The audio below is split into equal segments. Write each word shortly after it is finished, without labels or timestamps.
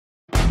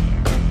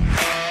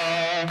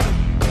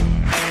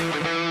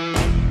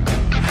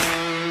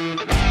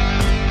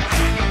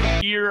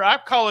year. I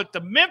call it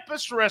the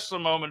Memphis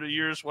Wrestling Moment of the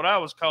Year is what I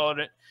was calling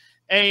it.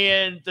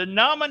 And the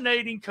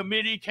nominating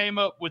committee came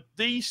up with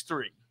these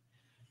three.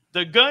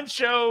 The Gun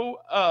Show,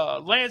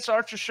 Lance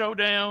Archer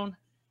Showdown,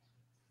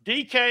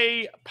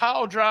 DK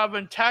Pile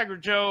Driving Tiger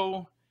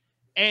Joe,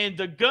 and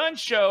the Gun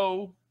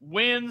Show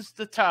wins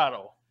the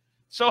title.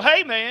 So,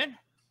 hey, man,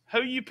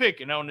 who you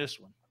picking on this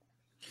one?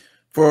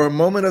 For a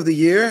moment of the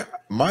year,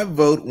 my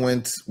vote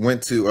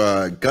went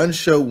to Gun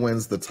Show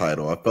wins the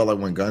title. I felt like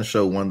when Gun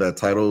Show won that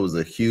title, it was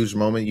a huge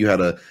moment. You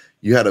had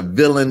a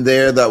villain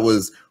there that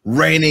was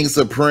reigning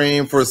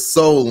supreme for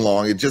so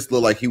long. It just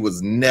looked like he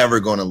was never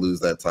going to lose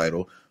that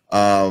title.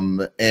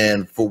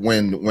 And for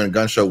when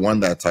Gun Show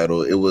won that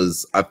title,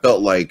 I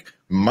felt like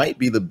might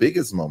be the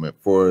biggest moment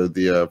for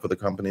the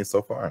company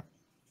so far.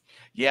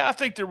 Yeah, I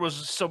think there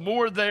was some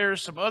more there,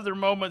 some other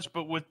moments,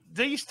 but with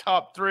these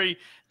top three,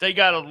 they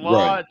got a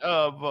lot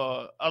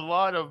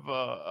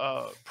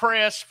of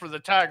press for the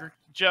Tiger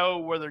Joe,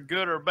 whether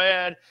good or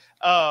bad.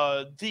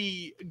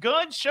 The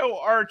Gun Show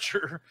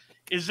Archer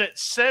is at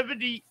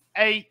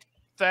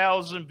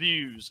 78,000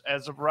 views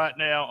as of right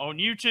now on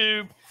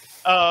YouTube.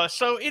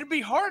 So it'd be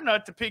hard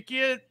not to pick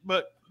it,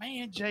 but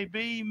man,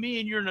 JB,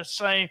 me and you're in the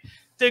same.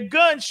 The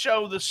Gun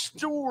Show, the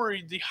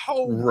story, the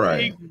whole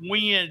big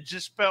win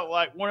just felt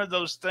like one of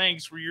those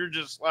things where you're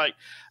just like,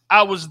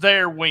 I was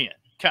there win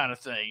kind of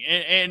thing.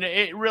 And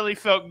it really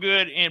felt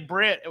good. And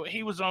Brett,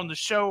 he was on the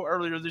show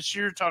earlier this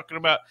year talking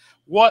about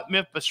what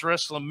Memphis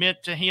Wrestling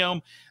meant to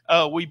him.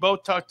 We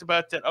both talked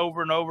about that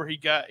over and over. He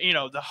got,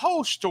 the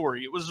whole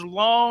story. It was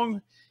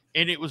long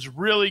and it was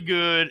really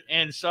good.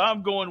 And so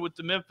I'm going with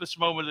the Memphis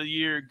Moment of the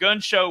Year. Gun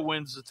Show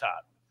wins the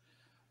title.